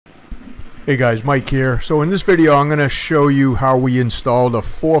Hey guys, Mike here. So in this video I'm going to show you how we installed a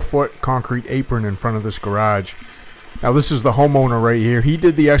 4-foot concrete apron in front of this garage. Now this is the homeowner right here. He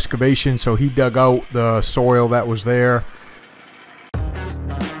did the excavation, so he dug out the soil that was there.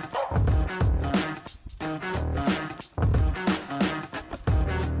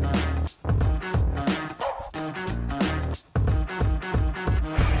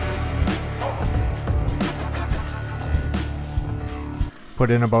 Put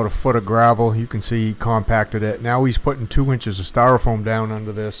in about a foot of gravel. You can see he compacted it. Now he's putting 2 inches of styrofoam down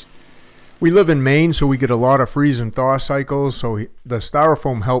under this. We live in Maine, so we get a lot of freeze and thaw cycles, so the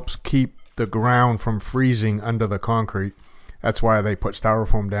styrofoam helps keep the ground from freezing under the concrete. That's why they put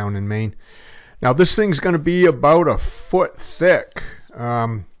styrofoam down in Maine. Now this thing's going to be about a foot thick.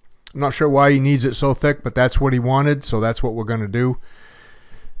 I'm not sure why he needs it so thick, but that's what he wanted, so that's what we're going to do.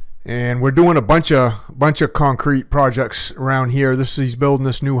 And we're doing a bunch of concrete projects around here. He's building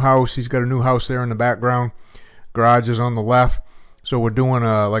this new house. He's got a new house there in the background. Garage is on the left. So we're doing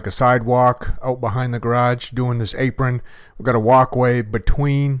like a sidewalk out behind the garage, doing this apron. We've got a walkway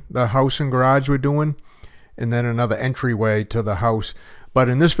between the house and garage we're doing, and then another entryway to the house. But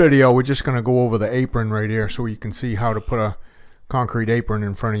in this video, we're just going to go over the apron right here so you can see how to put a concrete apron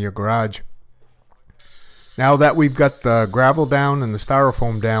in front of your garage. Now that we've got the gravel down and the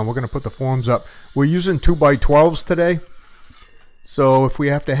styrofoam down, we're going to put the forms up. We're using 2x12s today. So if we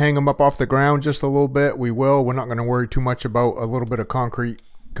have to hang them up off the ground just a little bit, we will. We're not going to worry too much about a little bit of concrete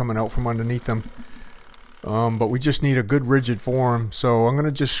coming out from underneath them. But we just need a good rigid form. So I'm going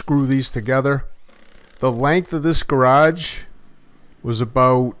to just screw these together. The length of this garage was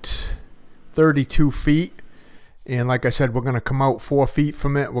about 32 feet. And like I said, we're going to come out 4 feet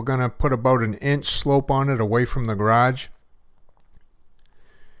from it. We're going to put about an inch slope on it away from the garage.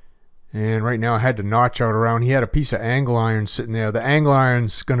 And right now I had to notch out around. He had a piece of angle iron sitting there. The angle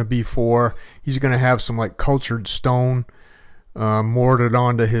iron's going to be for, he's going to have some like cultured stone mortared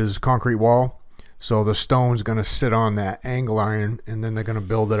onto his concrete wall. So the stone's going to sit on that angle iron, and then they're going to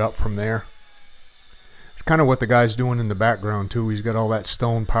build it up from there. It's kind of what the guy's doing in the background too. He's got all that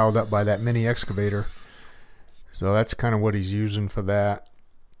stone piled up by that mini excavator. So that's kind of what he's using for that.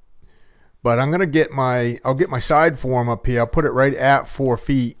 But I'm gonna get I'll get my side form up here. I'll put it right at 4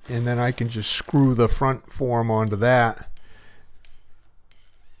 feet, and then I can just screw the front form onto that,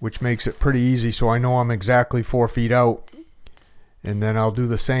 which makes it pretty easy. So I know I'm exactly 4 feet out, and then I'll do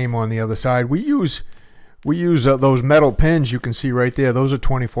the same on the other side. We use those metal pins you can see right there. Those are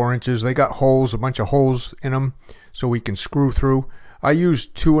 24 inches. They got holes, a bunch of holes in them, so we can screw through. I use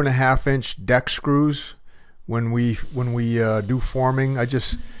 2.5 inch deck screws. When we do forming,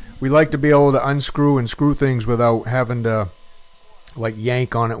 we like to be able to unscrew and screw things without having to like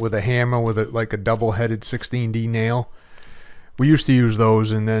yank on it with a hammer with like a double-headed 16D nail. We used to use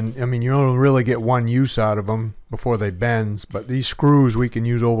those, and then I mean you don't really get one use out of them before they bend. But these screws we can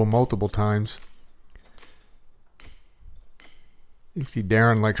use over multiple times. You see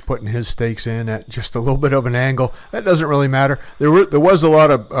Darren likes putting his stakes in at just a little bit of an angle. That doesn't really matter. There was a lot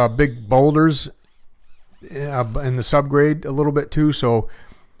of big boulders in the subgrade a little bit too, so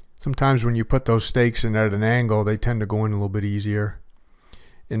sometimes when you put those stakes in at an angle, they tend to go in a little bit easier.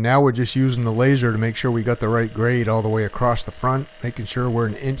 And now we're just using the laser to make sure we got the right grade all the way across the front, making sure we're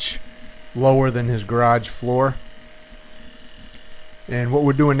an inch lower than his garage floor. And what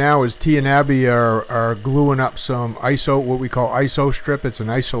we're doing now is T and Abby are gluing up some ISO, what we call ISO strip. It's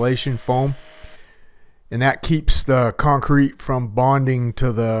an isolation foam, and that keeps the concrete from bonding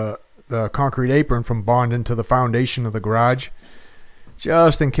to the concrete apron from bonding to the foundation of the garage,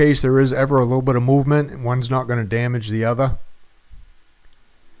 just in case there is ever a little bit of movement and one's not going to damage the other.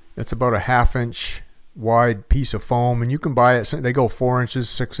 It's about a 1/2 inch wide piece of foam, and you can buy it. They go 4 inches,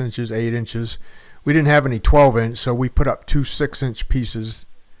 6 inches, 8 inches. We didn't have any 12 inch, so we put up 2 6-inch pieces.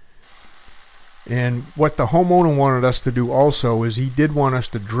 And what the homeowner wanted us to do also is he did want us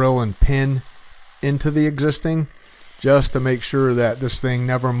to drill and pin into the existing, just to make sure that this thing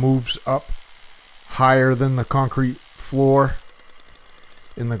never moves up higher than the concrete floor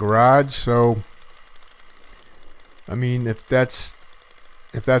in the garage. So I mean, if that's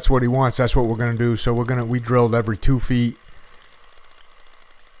what he wants, that's what we're going to do. So we drilled every 2 feet,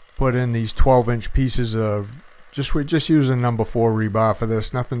 put in these 12-inch pieces of we're just using number 4 rebar for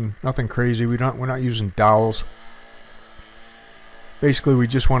this. Nothing crazy. We're not using dowels. Basically we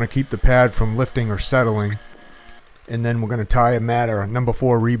just want to keep the pad from lifting or settling. And then we're going to tie a mat or number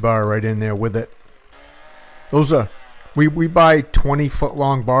 4 rebar right in there with it. Those are, we buy 20-foot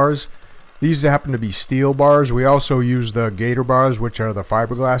long bars. These happen to be steel bars. We also use the gator bars, which are the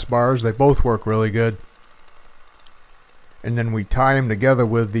fiberglass bars. They both work really good. and then we tie them together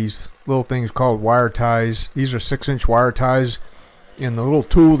with these little things called wire ties. These are 6-inch wire ties, and the little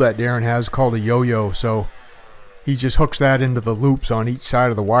tool that Darren has called a yo-yo. So he just hooks that into the loops on each side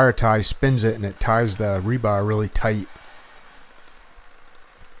of the wire tie, spins it, and it ties the rebar really tight.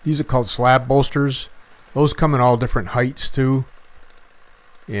 These are called slab bolsters. Those come in all different heights too,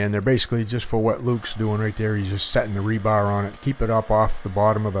 and they're basically just for what Luke's doing right there. He's just setting the rebar on it, keep it up off the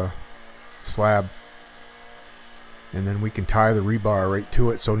bottom of the slab, and then we can tie the rebar right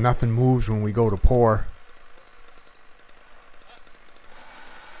to it so nothing moves when we go to pour.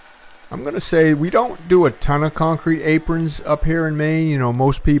 I'm gonna say we don't do a ton of concrete aprons up here in Maine. You know,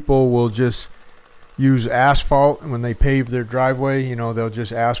 most people will just use asphalt when they pave their driveway. You know, they'll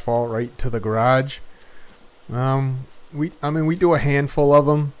just asphalt right to the garage. I mean, we do a handful of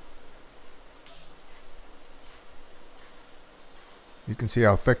them. You can see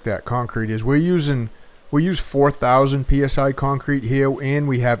how thick that concrete is. We use 4,000 psi concrete here, and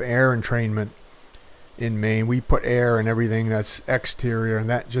we have air entrainment in Maine. We put air in everything that's exterior, and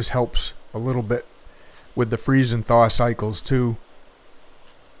that just helps a little bit with the freeze and thaw cycles too.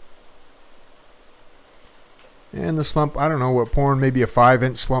 And the slump, I don't know, we're pouring maybe a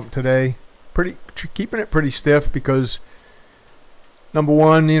 5-inch slump today. Keeping it pretty stiff because, number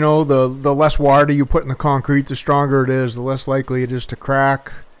one, you know, the less water you put in the concrete, the stronger it is, the less likely it is to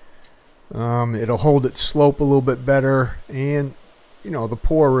crack. It'll hold its slope a little bit better, and you know, the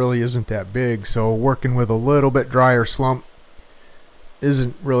pour really isn't that big, so working with a little bit drier slump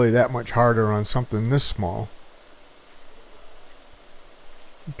isn't really that much harder on something this small.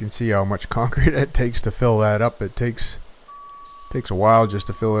 You can see how much concrete it takes to fill that up. It takes a while just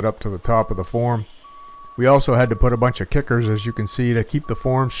to fill it up to the top of the form. We also had to put a bunch of kickers, as you can see, to keep the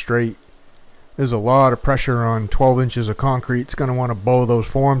form straight. There's a lot of pressure on 12 inches of concrete. It's going to want to bow those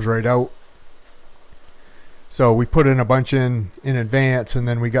forms right out. So we put in a bunch in advance, and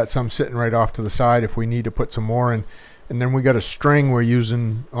then we got some sitting right off to the side if we need to put some more in. And then we got a string we're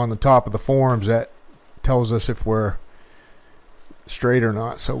using on the top of the forms that tells us if we're straight or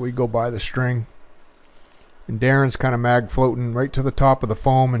not. So we go by the string. And Darren's kind of mag floating right to the top of the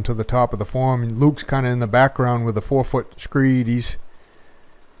foam and to the top of the form. And Luke's kind of in the background with a 4-foot screed. He's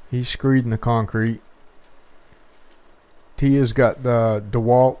screeding the concrete. Tia's got the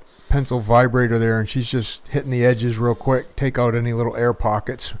DeWalt pencil vibrator there, and she's just hitting the edges real quick, take out any little air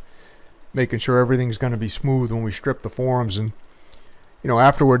pockets, making sure everything's going to be smooth when we strip the forms. And you know,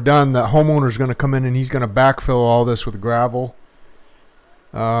 after we're done, the homeowner's going to come in and he's going to backfill all this with gravel.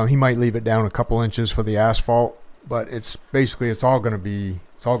 He might leave it down a couple inches for the asphalt, but it's all going to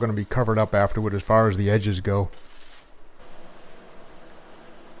be covered up afterward as far as the edges go.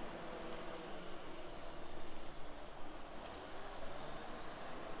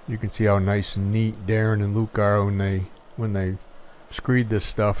 You can see how nice and neat Darren and Luke are when they screed this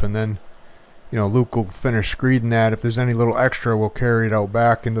stuff, and then you know, Luke will finish screeding that. If there's any little extra, we'll carry it out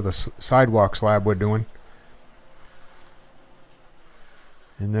back into the sidewalk slab we're doing.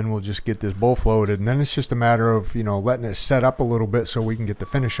 And then we'll just get this bowl floated, and then it's just a matter of, you know, letting it set up a little bit so we can get the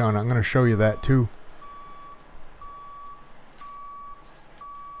finish on it. I'm going to show you that too.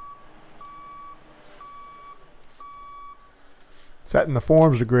 Setting the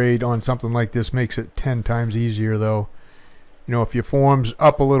forms to grade on something like this makes it 10 times easier though. You know, if your form's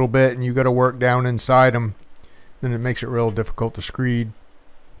up a little bit and you got to work down inside them, then it makes it real difficult to screed.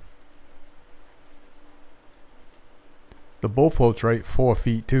 The bowl float's right 4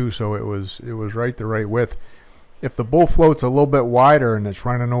 feet too, so it was right the right width. If the bowl float's a little bit wider and it's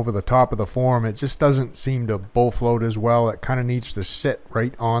running over the top of the form, it just doesn't seem to bowl float as well. It kind of needs to sit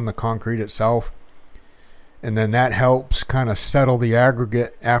right on the concrete itself. And then that helps kind of settle the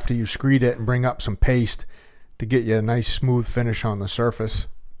aggregate after you screed it and bring up some paste to get you a nice smooth finish on the surface.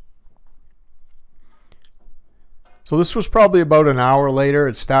 So this was probably about an hour later.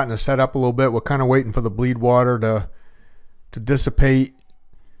 It's starting to set up a little bit. We're kind of waiting for the bleed water to dissipate,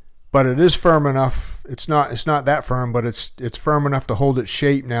 but it is firm enough. It's not that firm, but it's firm enough to hold its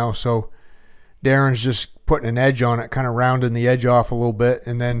shape now. So Darren's just putting an edge on it, kind of rounding the edge off a little bit,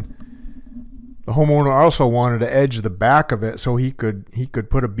 and then the homeowner also wanted to edge the back of it so he could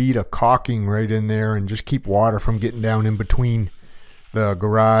put a bead of caulking right in there and just keep water from getting down in between the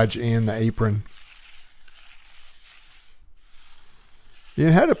garage and the apron.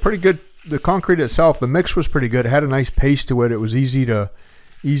 It had a pretty good, the concrete itself, the mix was pretty good. It had a nice paste to it. It was easy to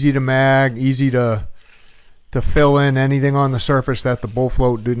mag, easy to fill in anything on the surface that the bowl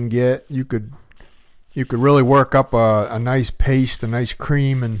float didn't get. You could really work up a nice paste, a nice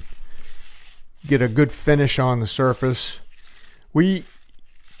cream, and get a good finish on the surface. We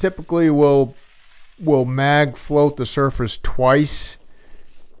typically will will mag float the surface twice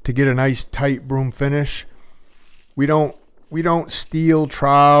to get a nice tight broom finish. We don't steel,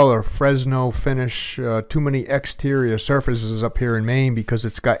 trowel, or Fresno finish too many exterior surfaces up here in Maine because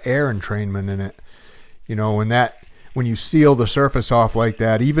it's got air entrainment in it. You know, and that when you seal the surface off like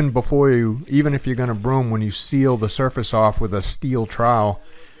that, even if you're going to broom, when you seal the surface off with a steel trowel,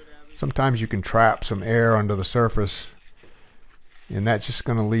 sometimes you can trap some air under the surface, and that's just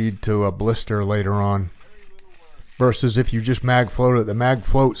going to lead to a blister later on. Versus if you just mag float it, the mag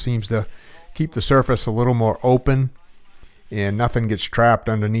float seems to keep the surface a little more open and nothing gets trapped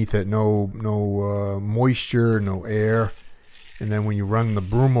underneath it. No moisture, no air. And then when you run the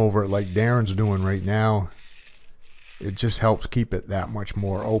broom over it like Darren's doing right now, it just helps keep it that much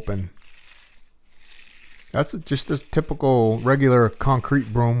more open. That's just a typical regular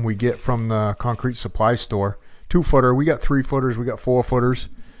concrete broom we get from the concrete supply store. 2-footer. We got 3-footers. We got 4-footers.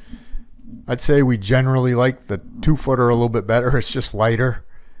 I'd say we generally like the 2-footer a little bit better. It's just lighter.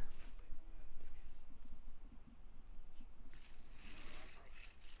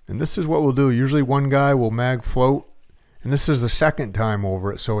 And this is what we'll do. Usually one guy will mag float, and this is the second time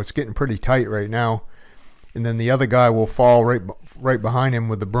over it, so it's getting pretty tight right now. And then the other guy will fall right behind him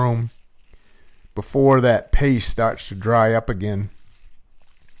with the broom before that paste starts to dry up again.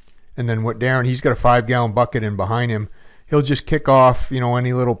 And then what Darren, he's got a 5-gallon bucket in behind him. He'll just kick off, you know,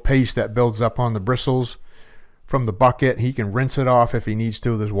 any little paste that builds up on the bristles from the bucket. He can rinse it off if he needs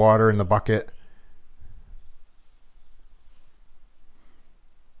to. There's water in the bucket.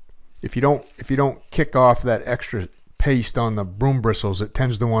 If you don't kick off that extra paste on the broom bristles, it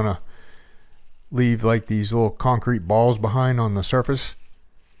tends to want to leave like these little concrete balls behind on the surface,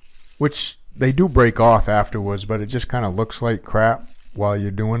 which they do break off afterwards, but it just kind of looks like crap while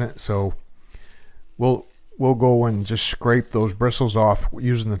you're doing it. So we'll go and just scrape those bristles off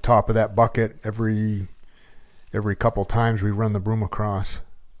using the top of that bucket every couple times we run the broom across.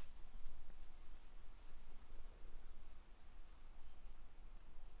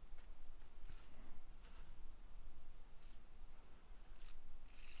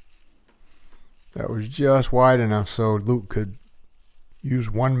 That was just wide enough so Luke could use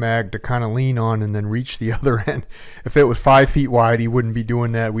one mag to kind of lean on and then reach the other end. If it was 5 feet wide, he wouldn't be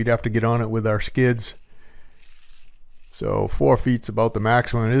doing that. We'd have to get on it with our skids. So 4 feet's about the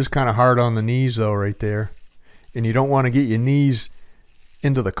maximum. It is kind of hard on the knees though right there. And you don't want to get your knees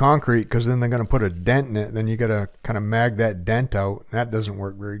into the concrete because then they're going to put a dent in it. Then you got to kind of mag that dent out. That doesn't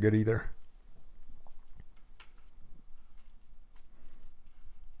work very good either.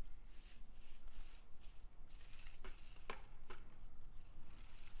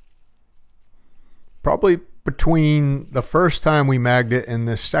 Probably between the first time we magged it and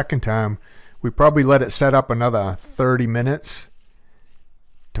this second time, we probably let it set up another 30 minutes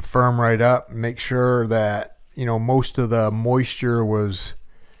to firm right up. Make sure that, you know, most of the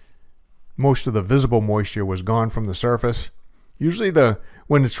visible moisture was gone from the surface. Usually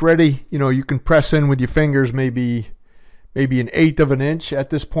when it's ready, you know, you can press in with your fingers maybe 1/8 of an inch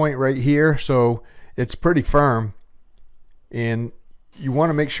at this point right here. So it's pretty firm. And you want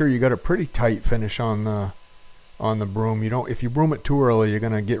to make sure you got a pretty tight finish on the broom. If you broom it too early, you're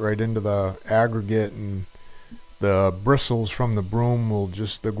going to get right into the aggregate, and the bristles from the broom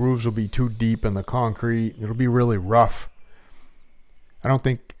the grooves will be too deep in the concrete. It'll be really rough. I don't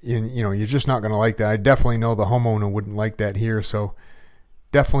think, you're just not going to like that. I definitely know the homeowner wouldn't like that here, so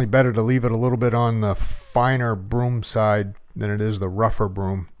definitely better to leave it a little bit on the finer broom side than it is the rougher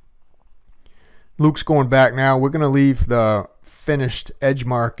broom. Luke's going back now. We're going to leave the finished edge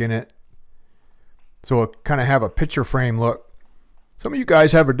mark in it so it kind of have a picture frame look. Some of you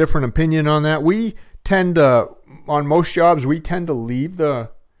guys have a different opinion on that. We tend to, on most jobs, we tend to leave the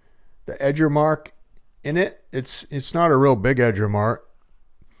edger mark in it. It's not a real big edger mark,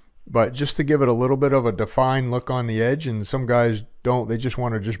 but just to give it a little bit of a defined look on the edge. And some guys don't. They just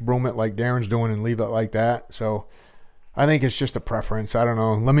want to just broom it like Darren's doing and leave it like that. So I think it's just a preference. I don't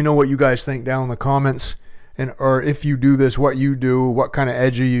know. Let me know what you guys think down in the comments. Or if you do this, what you do, what kind of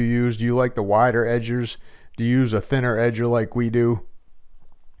edger you use. Do you like the wider edgers? Do you use a thinner edger like we do?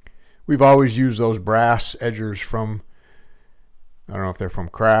 We've always used those brass edgers from, I don't know if they're from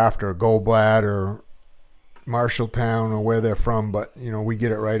Kraft or Goldblatt or Marshalltown or where they're from, but we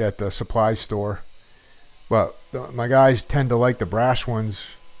get it right at the supply store. But my guys tend to like the brass ones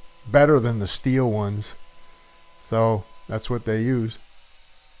better than the steel ones, so that's what they use.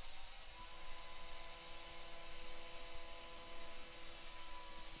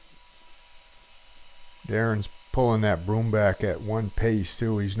 Darren's pulling that broom back at one pace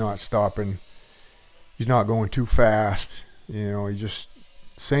too. He's not stopping. He's not going too fast. He just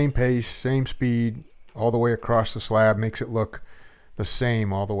same pace, same speed, all the way across the slab, makes it look the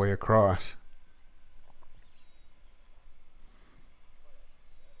same all the way across.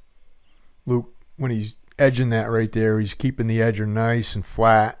 Luke, when he's edging that right there, he's keeping the edger nice and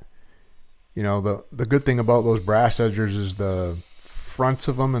flat. You know, the good thing about those brass edgers is the fronts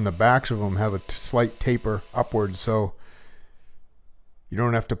of them and the backs of them have a slight taper upwards, so you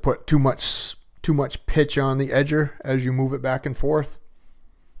don't have to put too much pitch on the edger as you move it back and forth.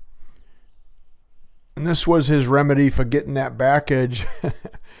 And this was his remedy for getting that back edge.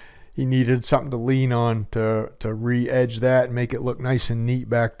 He needed something to lean on to re-edge that and make it look nice and neat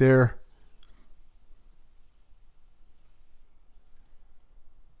back there.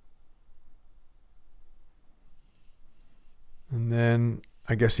 And then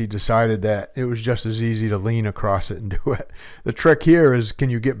I guess he decided that it was just as easy to lean across it and do it. The trick here is, can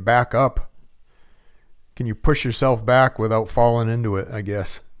you get back up? Can you push yourself back without falling into it, I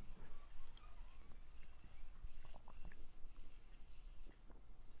guess.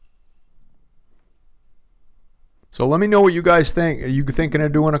 So let me know what you guys think. Are you thinking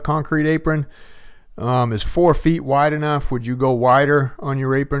of doing a concrete apron? Is 4 feet wide enough? Would you go wider on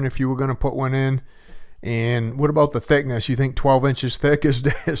your apron if you were going to put one in? And what about the thickness? You think 12 inches thick is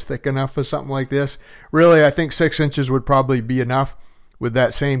thick enough for something like this? Really, I think 6 inches would probably be enough with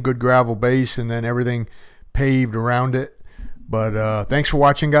that same good gravel base and then everything paved around it. But thanks for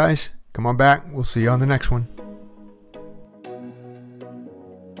watching, guys. Come on back. We'll see you on the next one.